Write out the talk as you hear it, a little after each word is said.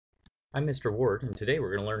I'm Mr. Ward, and today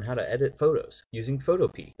we're going to learn how to edit photos using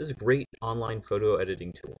Photopea. This is a great online photo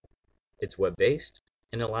editing tool. It's web-based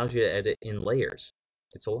and allows you to edit in layers.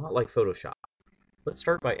 It's a lot like Photoshop. Let's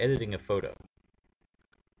start by editing a photo.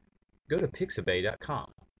 Go to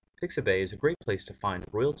pixabay.com. Pixabay is a great place to find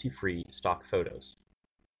royalty-free stock photos.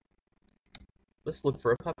 Let's look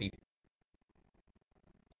for a puppy.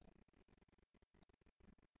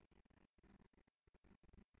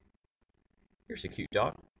 Here's a cute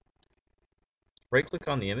dog. Right-click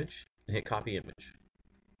on the image and hit Copy Image.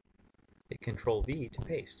 Hit Ctrl-V to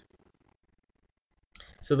paste.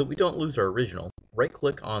 So that we don't lose our original,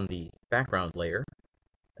 right-click on the background layer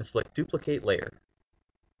and select Duplicate Layer.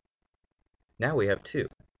 Now we have two.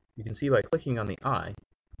 You can see by clicking on the eye,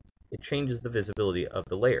 it changes the visibility of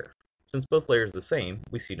the layer. Since both layers are the same,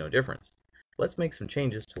 we see no difference. Let's make some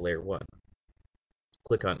changes to layer 1.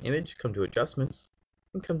 Click on Image, come to Adjustments,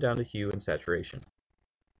 and come down to Hue and Saturation.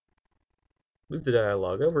 Move the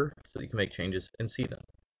dialog over so that you can make changes and see them.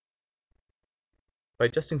 By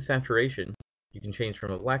adjusting saturation, you can change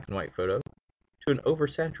from a black and white photo to an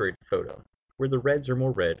oversaturated photo, where the reds are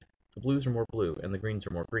more red, the blues are more blue, and the greens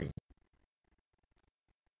are more green.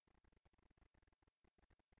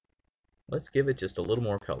 Let's give it just a little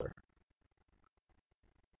more color.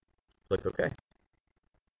 Click OK.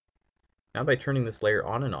 Now by turning this layer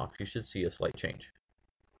on and off, you should see a slight change.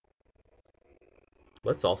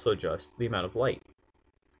 Let's also adjust the amount of light.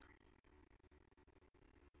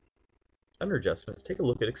 Under Adjustments, take a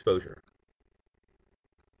look at Exposure.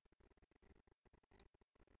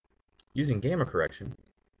 Using gamma correction,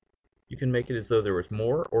 you can make it as though there was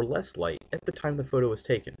more or less light at the time the photo was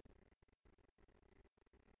taken.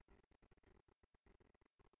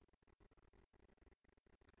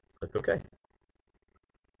 Click OK.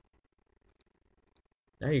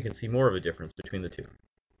 Now you can see more of a difference between the two.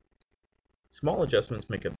 Small adjustments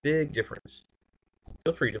make a big difference.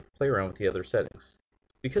 Feel free to play around with the other settings.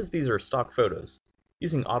 Because these are stock photos,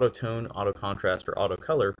 using auto tone, auto contrast, or auto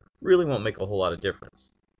color really won't make a whole lot of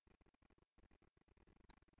difference.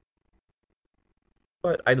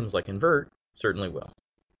 But items like invert certainly will.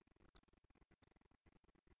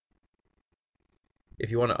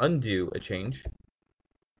 If you want to undo a change,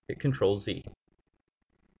 hit Ctrl-Z.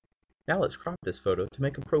 Now let's crop this photo to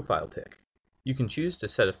make a profile pic. You can choose to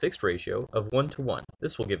set a fixed ratio of 1:1.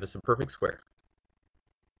 This will give us a perfect square.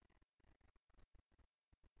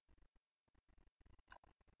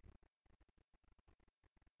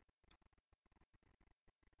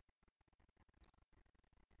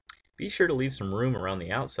 Be sure to leave some room around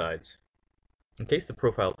the outsides in case the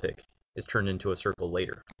profile pic is turned into a circle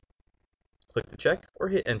later. Click the check or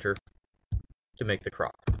hit Enter to make the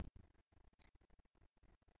crop.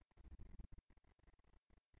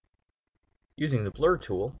 Using the blur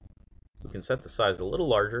tool, we can set the size a little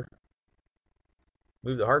larger,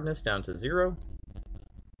 move the hardness down to 0,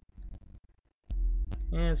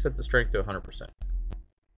 and set the strength to 100%.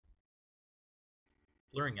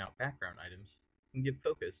 Blurring out background items can give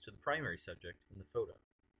focus to the primary subject in the photo.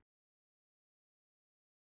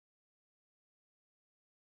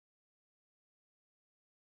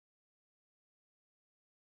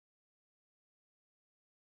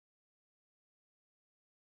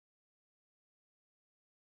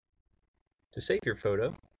 To save your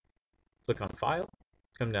photo, click on File,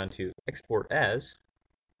 come down to Export As,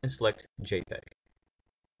 and select JPEG.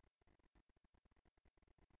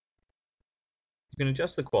 You can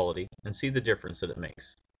adjust the quality and see the difference that it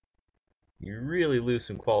makes. You really lose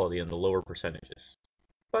some quality in the lower percentages,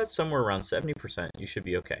 but somewhere around 70% you should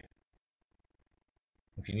be okay.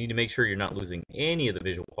 If you need to make sure you're not losing any of the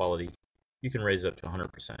visual quality, you can raise it up to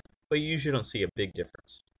 100%, but you usually don't see a big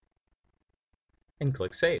difference. And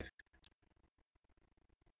click Save.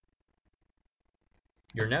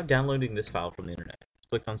 You're now downloading this file from the internet.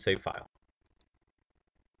 Click on Save File.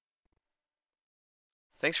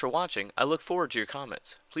 Thanks for watching. I look forward to your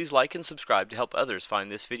comments. Please like and subscribe to help others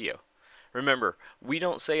find this video. Remember, we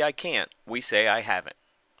don't say I can't, we say I haven't.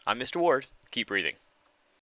 I'm Mr. Ward. Keep reading.